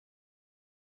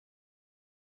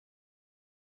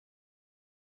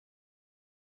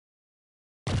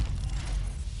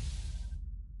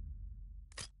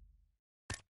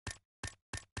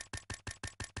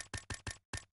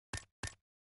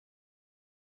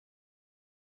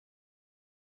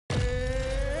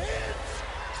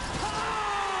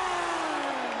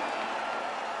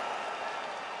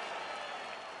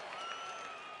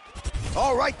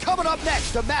All right, coming up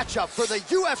next, a matchup for the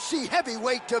UFC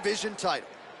Heavyweight Division title.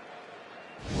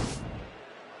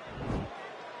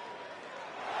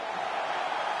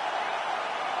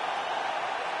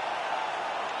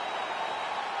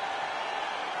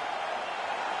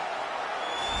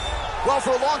 Well,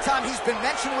 for a long time, he's been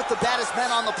mentioned with the baddest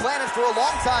men on the planet. For a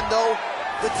long time, though,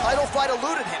 the title fight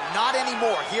eluded him. Not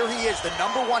anymore. Here he is, the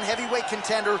 #1 heavyweight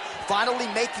contender, finally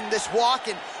making this walk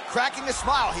and cracking a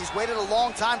smile. He's waited a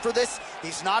long time for this.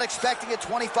 He's not expecting a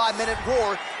 25-minute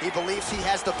war. He believes he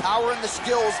has the power and the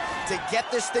skills to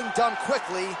get this thing done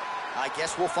quickly. I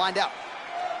guess we'll find out.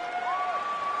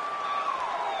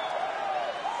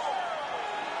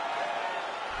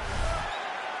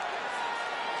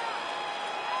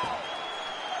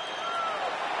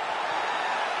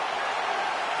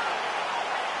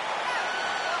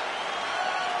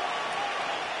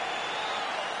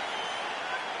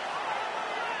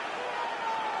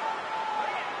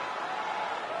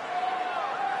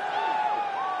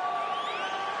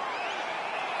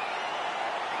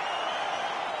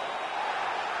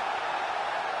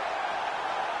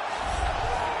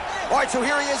 All right, so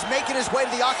here he is making his way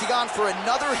to the octagon for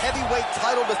another heavyweight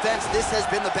title defense. This has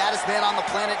been the baddest man on the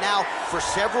planet now for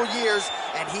several years,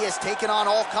 and he has taken on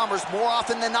all comers more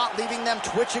often than not, leaving them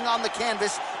twitching on the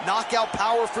canvas. Knockout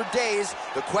power for days.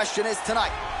 The question is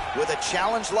tonight, with a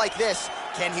challenge like this,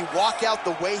 can he walk out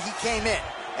the way he came in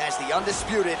as the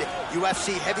undisputed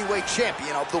UFC heavyweight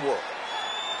champion of the world?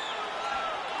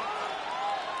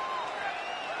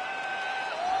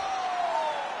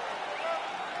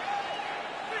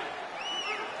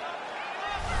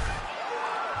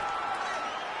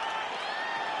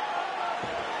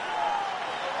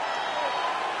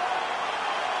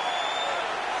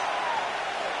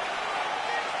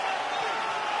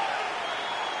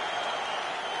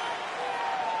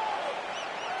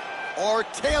 Our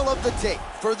tale of the tape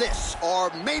for this,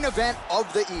 our main event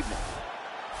of the evening.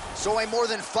 So a more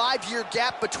than 5-year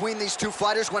gap between these two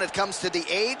fighters when it comes to the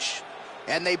age,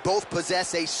 and they both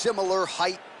possess a similar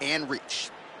height and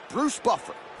reach. Bruce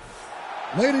Buffer.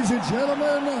 Ladies and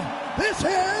gentlemen, this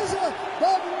is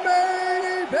the main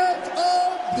event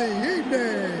of the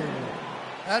evening.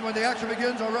 And when the action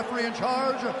begins, our referee in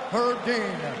charge, Herb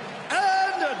Dean.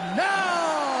 And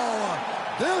now,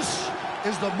 this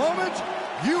is the moment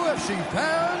UFC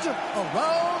fans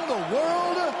around the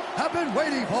world have been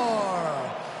waiting for.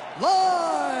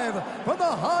 Live from the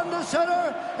Honda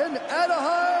Center in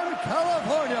Anaheim,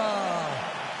 California.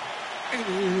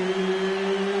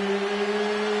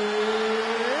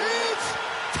 It's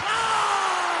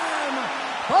time!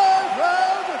 5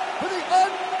 rounds for the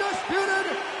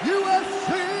undisputed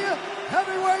UFC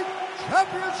Heavyweight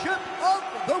Championship of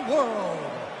the world.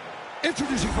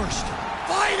 Introducing first,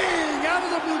 fighting out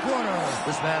of the blue corner.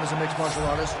 This man is a mixed martial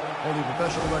artist, holding a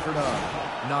professional record of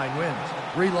 9 wins,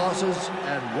 3 losses,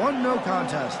 and 1 no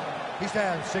contest. He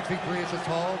stands 6 feet 3 inches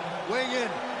tall, weighing in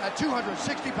at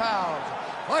 260 pounds.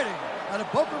 Fighting out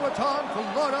of Boca Raton,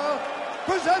 Florida,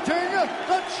 presenting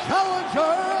the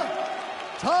challenger,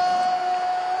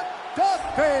 Todd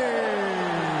Duffy.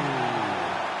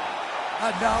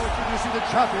 And now introducing the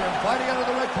champion, fighting out of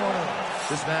the red corner.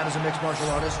 This man is a mixed martial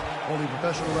artist, holding a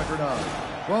professional record of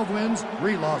 12 wins,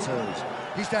 3 losses.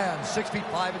 He stands 6 feet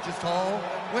 5 inches tall,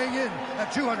 weighing in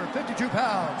at 252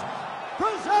 pounds.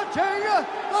 Presenting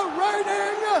the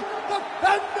reigning,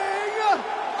 defending,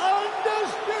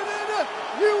 undisputed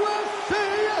UFC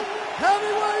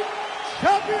heavyweight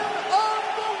champion of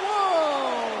the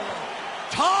world,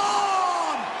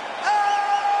 Tom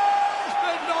Aspinall.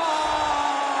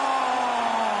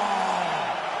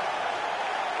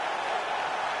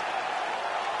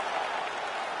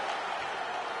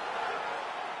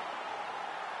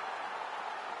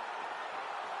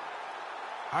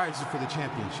 All right, this is for the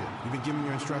championship. You've been given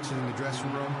your instructions in the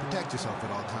dressing room. Protect yourself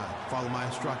at all times. Follow my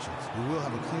instructions. We will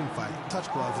have a clean fight.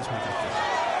 Touch gloves. Let's make it official.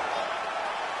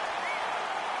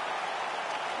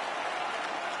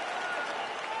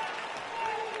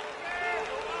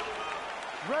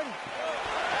 Ready.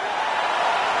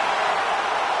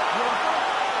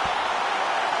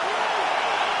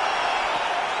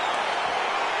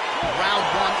 Round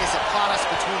 1 is upon us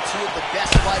between 2 of the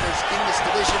best fighters in this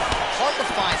division. Hard to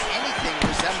find anything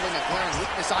resembling a glaring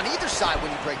weakness on either side when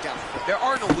you break down. There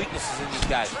are no weaknesses in these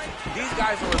guys. These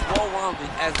guys are as well-rounded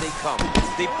as they come.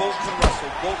 They both can wrestle,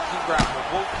 both can grapple,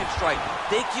 both can strike.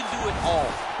 They can do it all.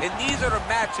 And these are the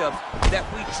matchups that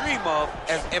we dream of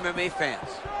as MMA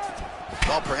fans.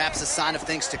 Well, perhaps a sign of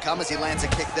things to come as he lands a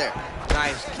kick there.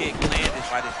 Nice kick landed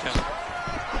by this gentleman.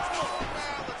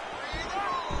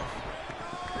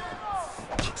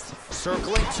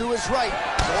 Circling to his right.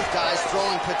 Both guys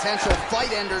throwing potential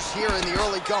fight enders here in the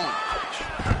early going.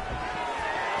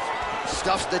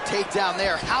 Stuffs the takedown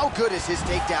there. How good is his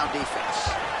takedown defense?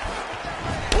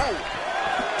 Ooh.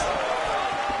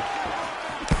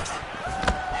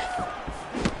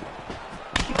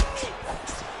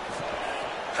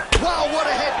 Wow, what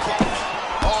a head kick.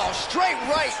 Oh, straight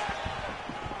right.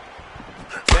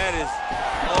 That is,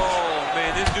 oh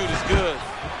man, this dude is good.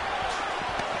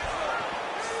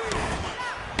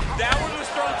 That one was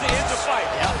thrown to end the fight.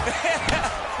 Yep.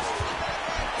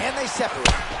 And they separate.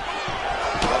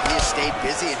 Well, he has stayed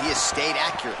busy and he has stayed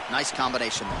accurate. Nice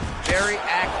combination there. Very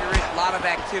accurate, a lot of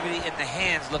activity, and the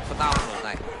hands look phenomenal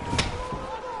tonight.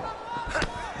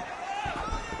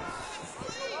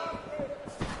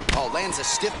 Oh, lands a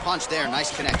stiff punch there.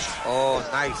 Nice connection. Oh,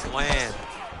 nice land.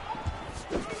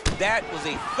 That was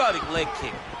a thudding leg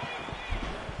kick.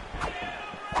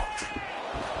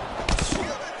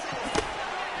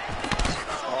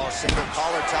 Oh, single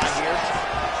collar tie here.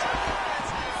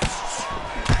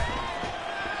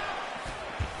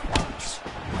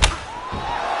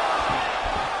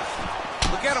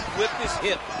 Look at him whip his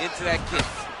hip into that kick.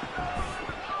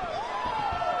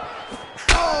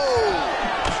 Oh!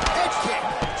 Head kick.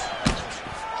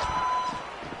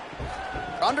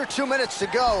 Under 2 minutes to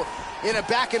go in a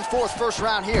back-and-forth first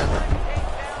round here.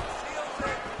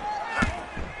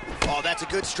 Oh, that's a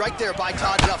good strike there by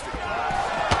Todd Duffy.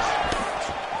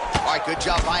 All right, good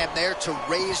job by him there to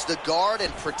raise the guard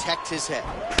and protect his head.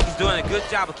 He's doing a good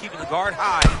job of keeping the guard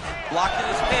high, blocking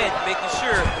his head, making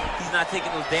sure he's not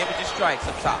taking those damaging strikes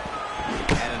up top.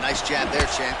 And a nice jab there,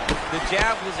 champ. The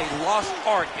jab was a lost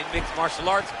art in mixed martial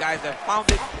arts. Guys have found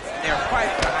it, and they're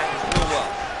fighting behind it real well.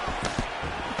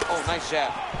 Oh, nice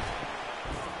jab.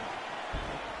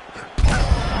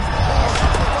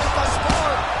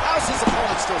 How's his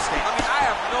opponent still standing? I mean,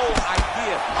 I have no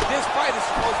idea. This fight is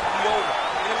supposed to be over.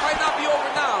 And it might not be over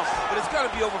now, but it's going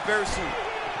to be over very soon.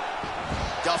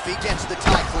 Duffy gets the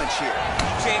tie clinch here.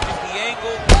 He changes the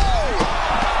angle.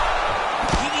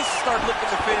 He needs to start looking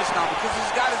to finish now because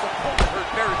he's got his opponent hurt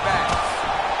very bad.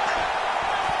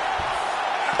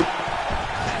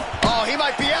 Oh, he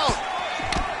might be out.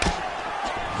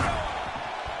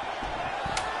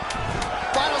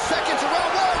 Final seconds of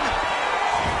round one.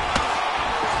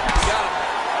 Got him.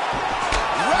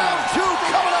 Round two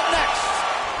coming up next.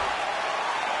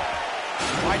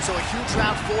 All right, so a huge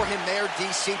round for him there,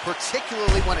 DC,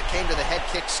 particularly when it came to the head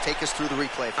kicks. Take us through the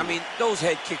replay. I mean, those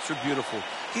head kicks are beautiful.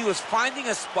 He was finding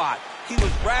a spot. He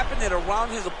was wrapping it around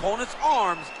his opponent's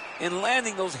arms and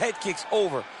landing those head kicks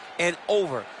over and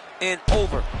over and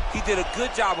over. He did a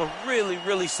good job of really,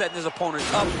 really setting his opponent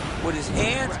up with his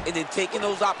hands and then taking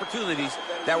those opportunities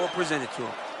that were presented to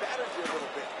him.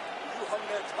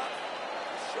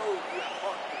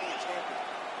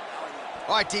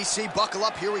 All right, DC, buckle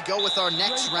up. Here we go with our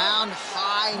next round.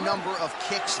 High number of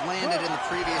kicks landed in the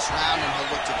previous round, and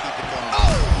he'll look to keep it going.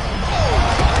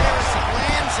 There's some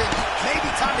lands, and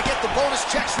maybe time to get the bonus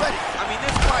checks ready. I mean,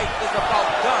 this fight is about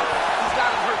done. He's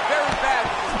got him hurt very bad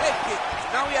with his head kick.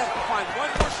 Now he has to find one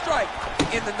more strike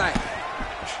in the night.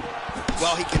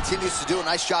 Well, he continues to do a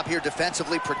nice job here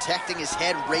defensively, protecting his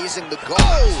head, raising the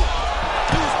guard.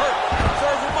 Dude's hurt.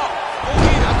 Serve him up.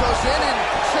 Now goes in and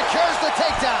secures the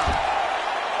takedown.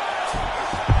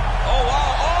 Oh,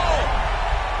 wow. Oh!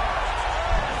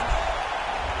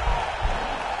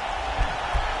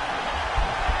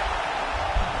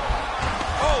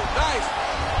 Oh, nice.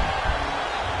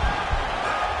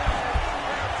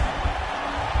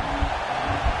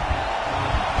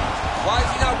 Why is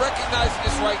he not recognizing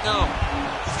this right now?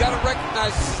 He's got to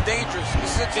recognize this is dangerous.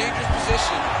 This is a dangerous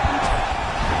position.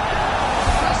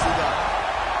 Nicely done.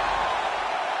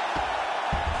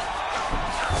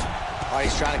 All right,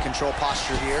 he's trying to control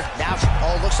posture here. Now,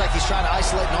 oh, looks like he's trying to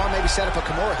isolate an arm, maybe set up a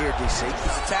Kimura here, DC.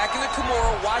 He's attacking the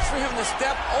Kimura. Watch for him to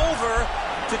step over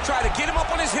to try to get him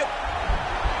up on his hip.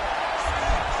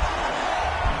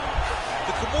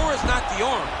 The Kimura is not the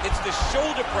arm. It's the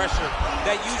shoulder pressure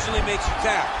that usually makes you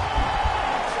tap.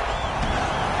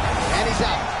 And he's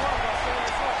out.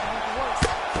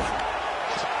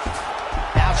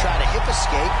 Now trying to hip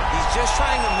escape. He's just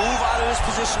trying to move out of this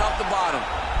position up the bottom.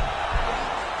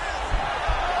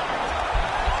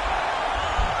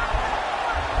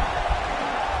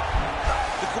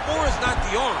 The Kimura is not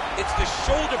the arm. It's the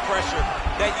shoulder pressure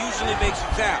that usually makes you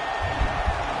tap.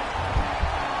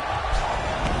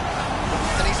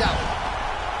 And he's out.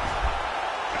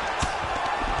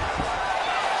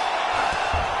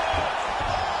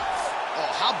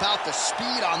 about the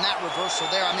speed on that reversal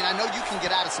there. I mean, I know you can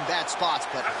get out of some bad spots,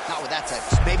 but not with that type.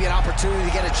 Maybe an opportunity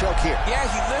to get a choke here. Yeah,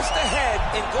 he lifts the head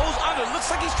and goes under. Looks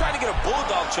like he's trying to get a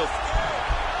bulldog choke.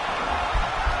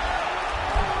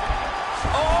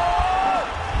 Oh!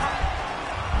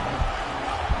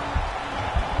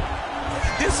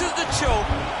 This is the choke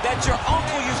that your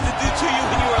uncle used to do to you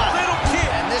when you were a little kid.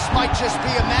 And this might just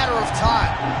be a matter of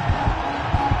time.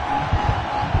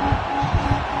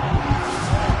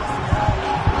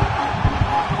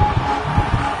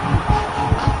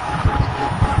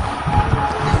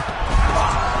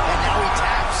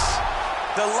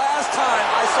 The last time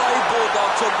I saw a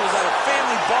bulldog choke was at a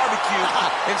family barbecue,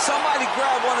 and somebody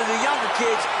grabbed one of the younger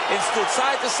kids and stood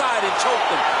side to side and choked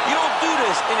them. You don't do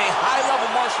this in a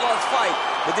high-level martial arts fight,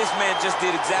 but this man just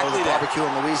did exactly that. Barbecue in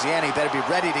Louisiana, he better be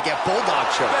ready to get bulldog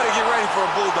choke. Better get ready for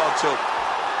a bulldog choke.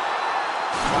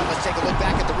 All right, let's take a look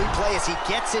back at the replay as he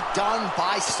gets it done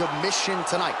by submission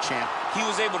tonight, champ. He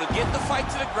was able to get the fight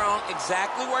to the ground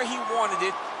exactly where he wanted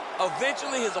it.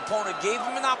 Eventually, his opponent gave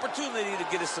him an opportunity to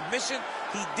get a submission.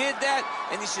 He did that,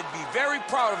 and he should be very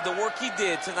proud of the work he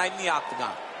did tonight in the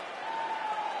octagon.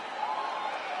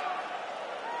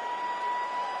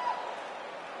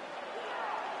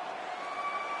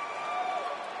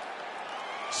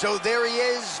 So there he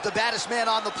is, the baddest man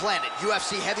on the planet,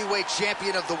 UFC heavyweight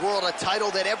champion of the world, a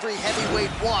title that every heavyweight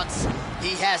wants.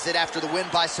 He has it after the win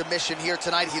by submission here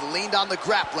tonight. He leaned on the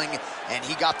grappling, and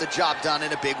he got the job done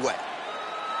in a big way.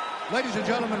 Ladies and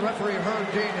gentlemen, referee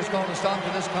Herb Dean has called a stop to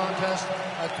this contest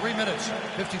at 3 minutes,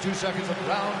 52 seconds of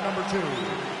round number 2.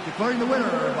 Declaring the winner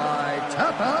by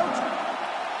tap out.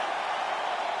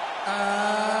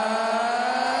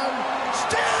 And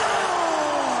still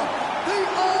the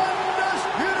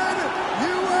undisputed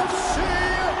UFC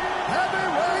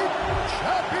heavyweight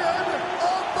champion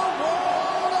of the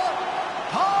world,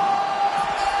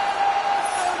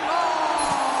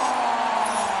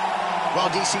 Well,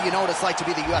 DC, you know what it's like to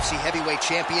be the UFC heavyweight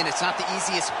champion. It's not the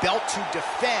easiest belt to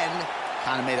defend.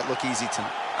 Kind of made it look easy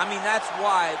tonight. I mean, that's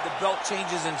why the belt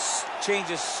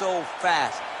changes so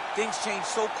fast. Things change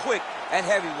so quick at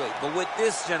heavyweight. But with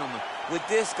this gentleman, with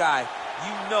this guy,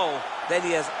 you know that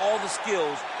he has all the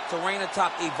skills to reign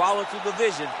atop a volatile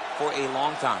division for a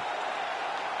long time.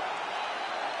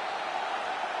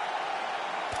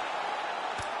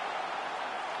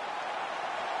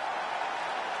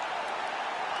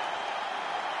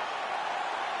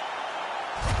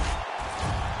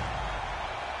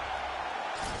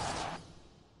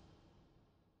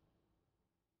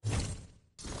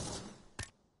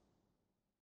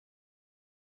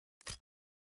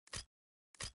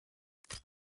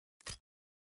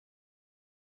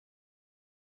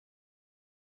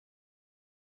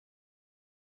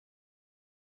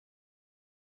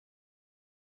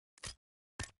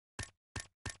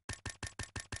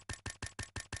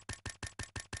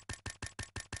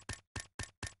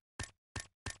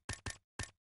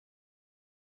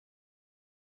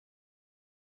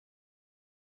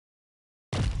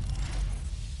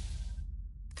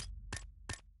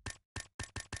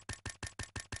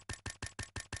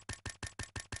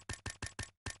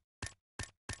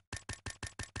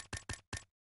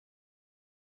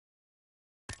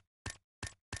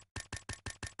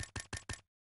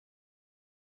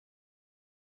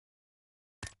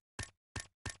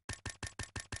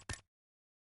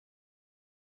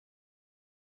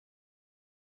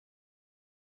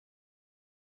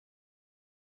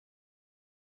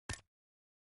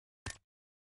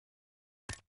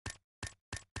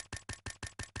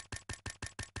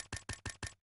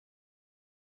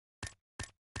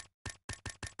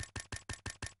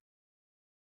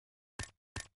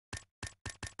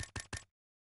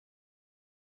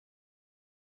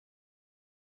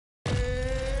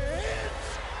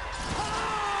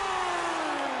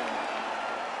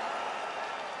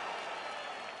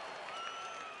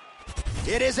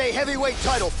 It is a heavyweight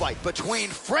title fight between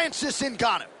Francis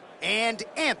Ngannou and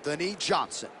Anthony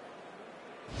Johnson.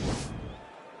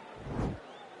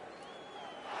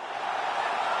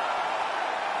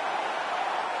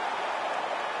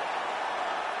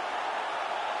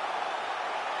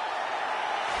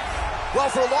 Well,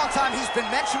 for a long time, he's been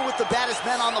mentioned with the baddest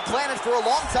men on the planet. For a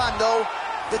long time, though,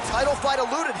 the title fight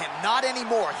eluded him. Not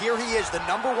anymore. Here he is, the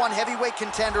 #1 heavyweight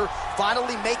contender,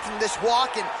 finally making this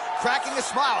walk and cracking a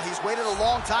smile. He's waited a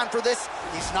long time for this.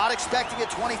 He's not expecting a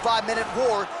 25-minute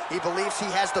war. He believes he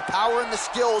has the power and the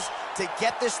skills to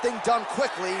get this thing done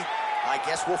quickly. I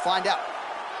guess we'll find out.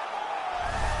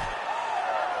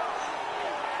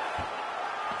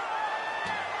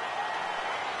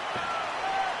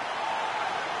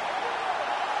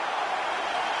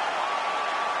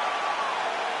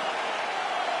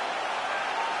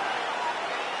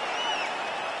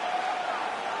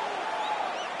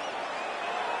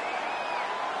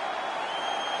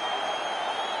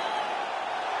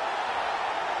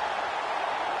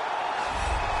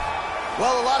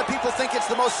 Well, a lot of people think it's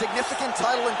the most significant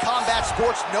title in combat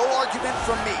sports. No argument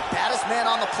from me. Baddest man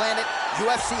on the planet,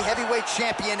 UFC heavyweight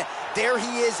champion. There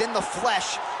he is in the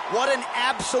flesh. What an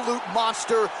absolute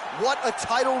monster. What a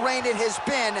title reign it has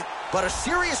been. But a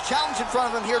serious challenge in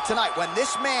front of him here tonight. When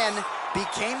this man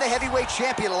became the heavyweight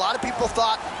champion, a lot of people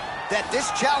thought that this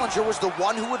challenger was the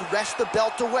one who would wrest the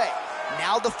belt away.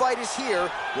 Now the fight is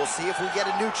here. We'll see if we get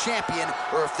a new champion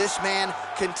or if this man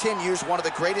continues one of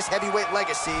the greatest heavyweight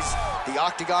legacies the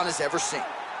Octagon has ever seen.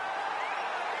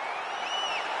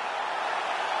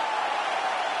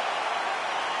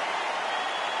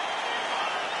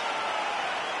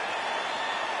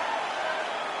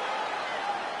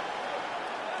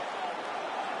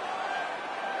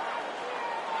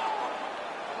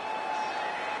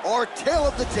 Our tale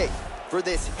of the tape for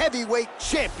this heavyweight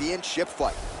championship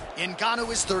fight. Ngannou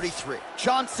is 33.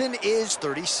 Johnson is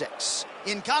 36.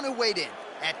 Ngannou weighed in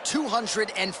at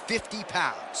 250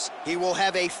 pounds. He will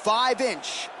have a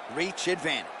 5-inch reach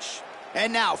advantage.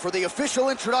 And now for the official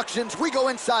introductions, we go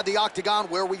inside the Octagon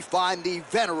where we find the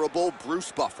venerable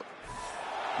Bruce Buffer.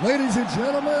 Ladies and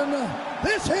gentlemen,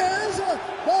 this is the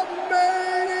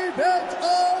main event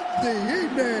of the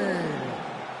evening.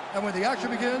 And when the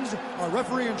action begins, our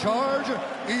referee in charge,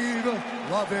 Yves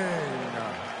Lavigne.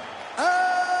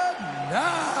 And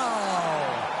now,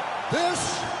 this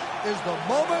is the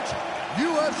moment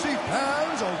UFC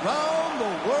fans around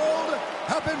the world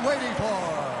have been waiting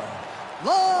for.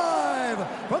 Live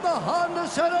from the Honda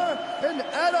Center in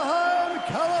Anaheim,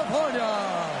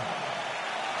 California.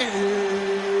 It's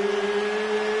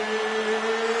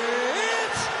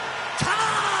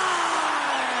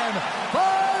time!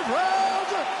 5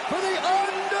 rounds for the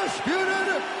undisputed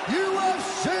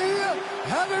UFC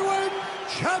Heavyweight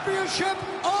Championship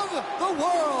of the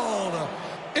world.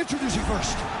 Introducing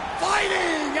first,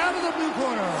 fighting out of the blue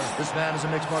corner. This man is a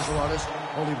mixed martial artist,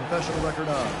 holding a professional record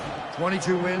of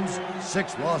 22 wins,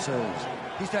 6 losses.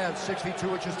 He stands 6 feet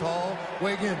 2 inches tall,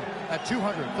 weighing in at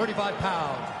 235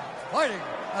 pounds. Fighting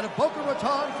out of Boca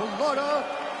Raton, Florida,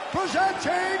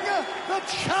 presenting the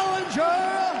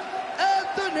challenger,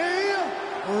 Anthony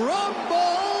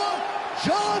Rumble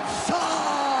Johnson.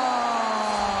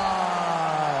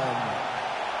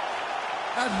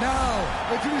 And now,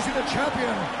 introducing the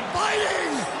champion,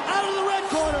 fighting out of the red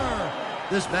corner.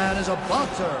 This man is a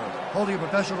boxer, holding a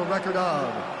professional record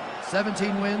of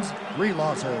 17 wins, 3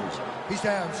 losses. He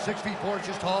stands 6 feet 4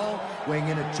 inches tall, weighing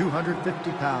in at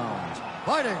 250 pounds.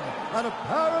 Fighting out of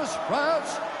Paris,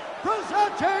 France,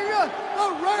 presenting the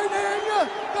reigning,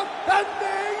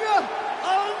 defending,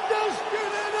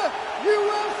 undisputed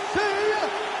UFC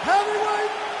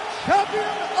heavyweight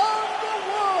champion of the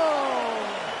world,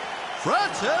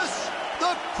 Francis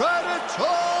the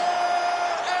Predator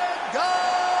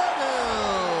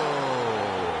Ngannou.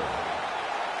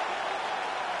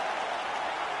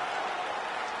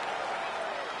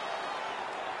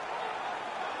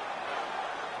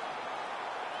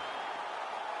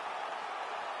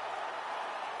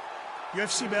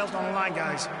 UFC belt on the line,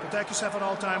 guys. Protect yourself at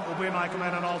all time. Obey my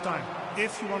command at all time.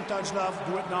 If you want to touch love,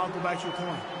 do it now. Go back to your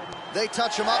corner. They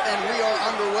touch him up, and we are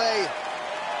underway.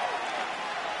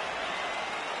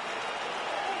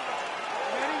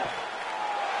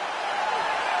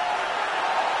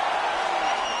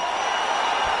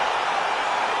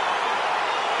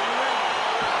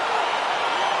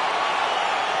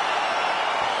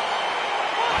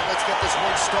 All right, let's get this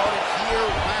one started here.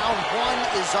 Round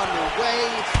 1 is underway.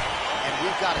 And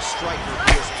we've got a striker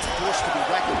who is a force to be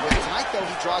reckoned with. Tonight, though,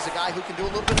 he draws a guy who can do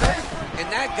a little bit better. And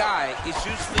that guy is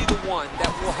usually the one that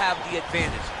will have the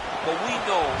advantage. But we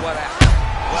know what happens.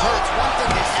 Well, it's one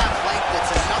thing to have length,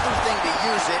 it's another thing to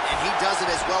use it, and he does it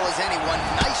as well as anyone.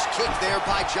 Nice kick there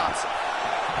by Johnson.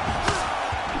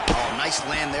 Oh, nice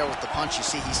land there with the punch. You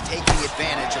see, he's taking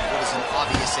advantage of what is an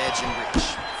obvious edge and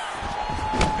reach.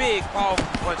 Big, powerful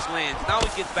punch lands. Now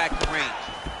he gets back to range.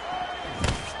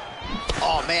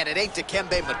 Oh, man, it ain't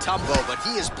Dikembe Mutombo, but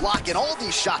he is blocking all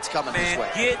these shots coming his way.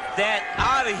 Get that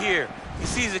out of here. He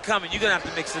sees it coming. You're going to have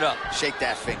to mix it up. Shake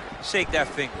that finger. Shake that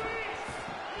finger.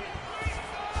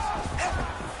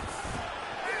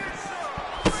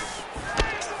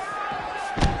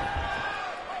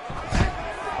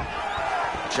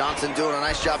 Johnson doing a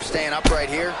nice job staying upright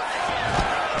here.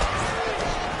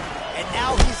 And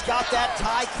now he's got that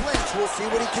tie clinch. We'll see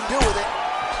what he can do with it.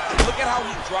 Look at how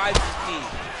he drives his knee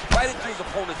right into his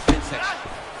opponent's midsection.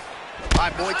 All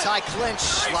right, Muay Thai clinch.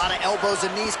 A lot of elbows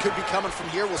and knees could be coming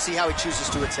from here. We'll see how he chooses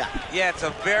to attack. Yeah, it's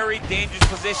a very dangerous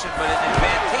position, but an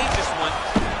advantageous one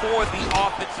for the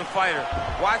offensive fighter.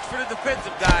 Watch for the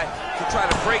defensive guy to try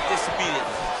to break this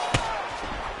immediately.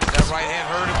 That right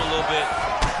hand hurt him a little bit.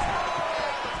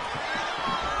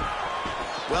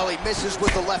 Well, he misses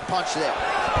with the left punch there.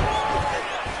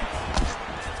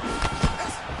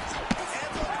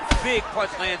 Big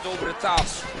punch lands over the top.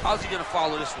 How's he going to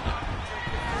follow this one up?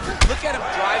 Look at him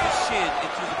drive his shin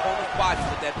into his opponent's body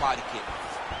with that body kick.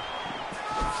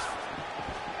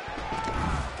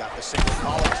 Got the single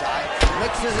collar tie.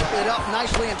 Mixes it up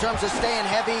nicely in terms of staying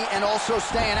heavy and also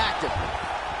staying active.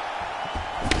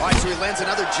 All right, so he lands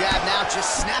another jab now,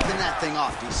 just snapping that thing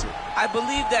off, DC. I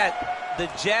believe that the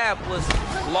jab was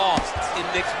lost in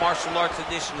mixed martial arts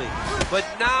initially, but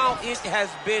now it has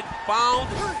been found,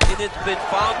 and it's been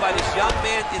found by this young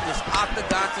man in this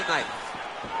octagon tonight.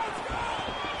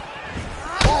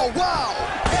 Oh, wow!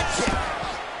 Head kick.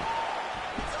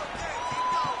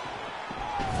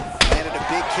 Landed a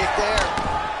big kick there.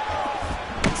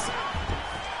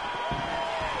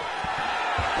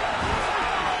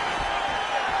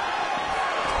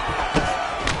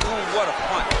 Ooh, what a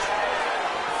punch.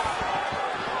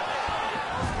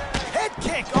 Head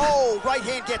kick. Oh, right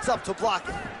hand gets up to block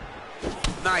it.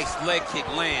 Nice leg kick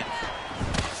lands.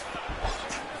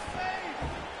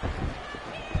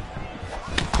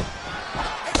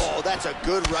 Oh, that's a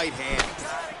good right hand.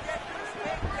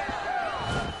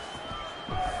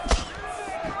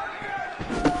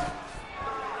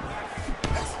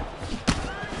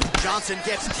 Johnson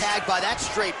gets tagged by that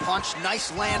straight punch.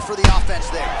 Nice land for the offense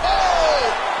there.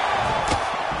 Oh!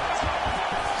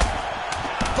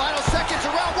 Final seconds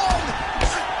of round one.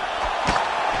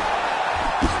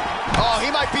 Oh, he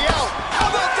might be out. How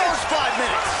about those 5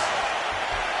 minutes?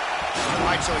 All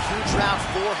right, so a huge round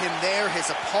for him there. His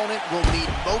opponent will need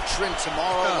Motrin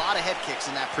tomorrow. A lot of head kicks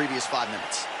in that previous 5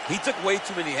 minutes. He took way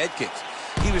too many head kicks.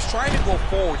 He was trying to go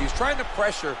forward. He was trying to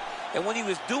pressure, and when he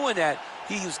was doing that,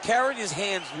 he was carrying his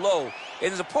hands low,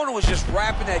 and his opponent was just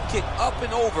wrapping that kick up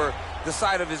and over the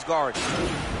side of his guard.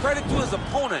 Credit to his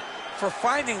opponent for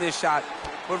finding this shot,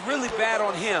 but really bad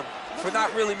on him for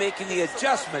not really making the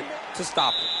adjustment to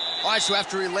stop it. All right, so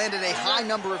after he landed a high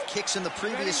number of kicks in the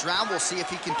previous round, we'll see if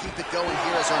he can keep it going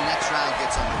here as our next round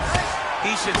gets underway.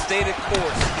 He should stay the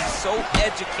course. He's so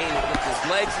educated with his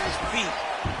legs and his feet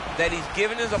that he's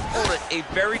given his opponent a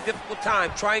very difficult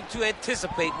time trying to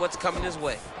anticipate what's coming his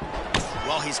way.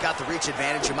 Well, he's got the reach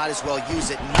advantage. You might as well use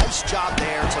it. Nice job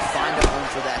there to find a home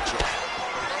for that jab.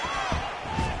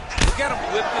 Look at him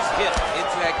whip his hip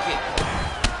into that kick.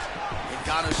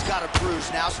 Ngannou's got a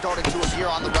bruise now starting to appear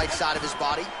on the right side of his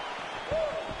body.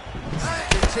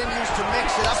 Continues to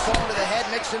mix it up, going to the head,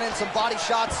 mixing in some body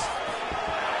shots.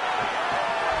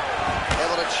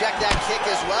 Able to check that kick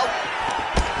as well.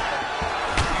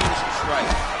 Huge strike.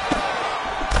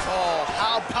 Oh,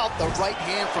 how about the right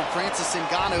hand from Francis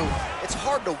Ngannou? It's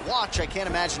hard to watch. I can't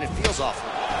imagine it feels awful.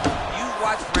 You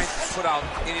watch Francis put out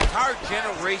an entire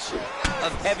generation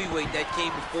of heavyweight that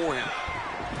came before him.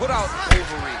 Put out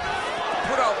Kobhar,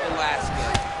 put out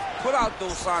Velasquez, put out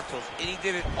Dos Santos, and he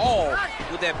did it all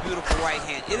with that beautiful right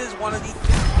hand. It is one of the...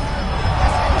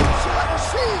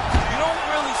 You don't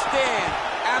really stand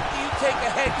after you take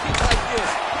a head kick like this.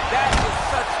 That is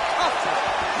such toughness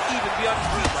to even be on his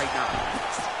feet right now.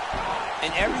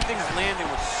 And everything's landing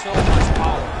with so much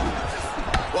power.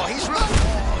 Well, he's had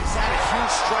a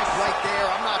huge strike right there.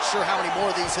 I'm not sure how many more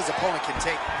of these his opponent can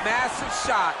take. Massive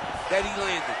shot that he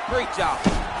landed. Great job.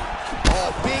 Oh,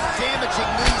 big damaging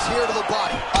knees here to the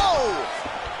body. Oh!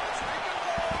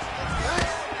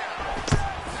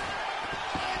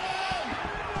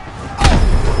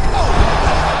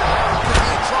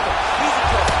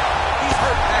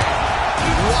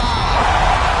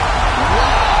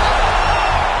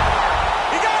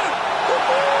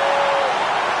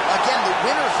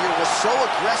 So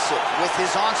aggressive with his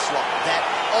onslaught that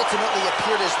ultimately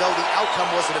appeared as though the outcome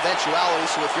was an eventuality.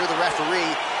 So if you're the referee,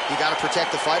 you got to protect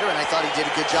the fighter, and I thought he did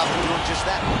a good job of doing just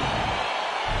that.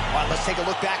 All right, let's take a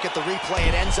look back at the replay.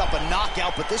 It ends up a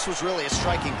knockout, but this was really a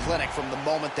striking clinic from the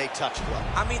moment they touched blood.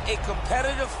 I mean, a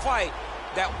competitive fight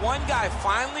that one guy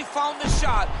finally found the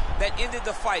shot that ended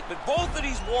the fight, but both of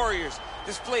these warriors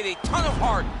displayed a ton of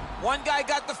heart. One guy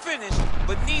got the finish,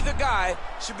 but neither guy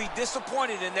should be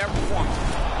disappointed in their performance.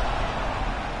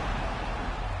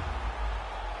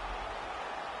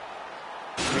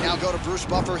 We now go to Bruce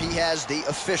Buffer. He has the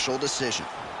official decision.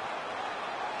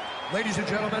 Ladies and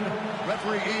gentlemen,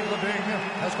 referee Yves Leving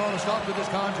has called a stop to this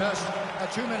contest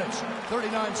at 2 minutes,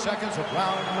 39 seconds of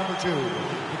round number 2.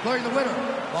 Declaring the winner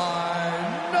by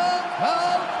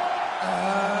knockout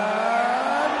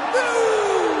and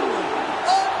new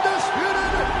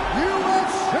undisputed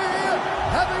UFC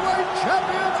heavyweight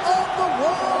champion of the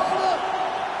world,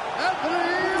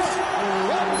 Anthony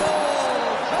Rumble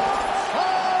Johnson.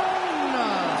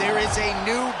 There is a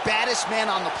new baddest man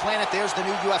on the planet. There's the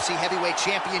new UFC heavyweight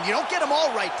champion. You don't get them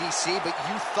all right, DC, but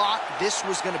you thought this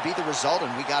was going to be the result,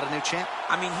 and we got a new champ.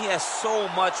 I mean, he has so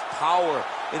much power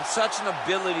and such an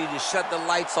ability to shut the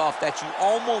lights off that you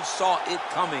almost saw it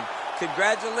coming.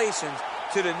 Congratulations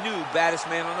to the new baddest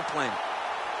man on the planet.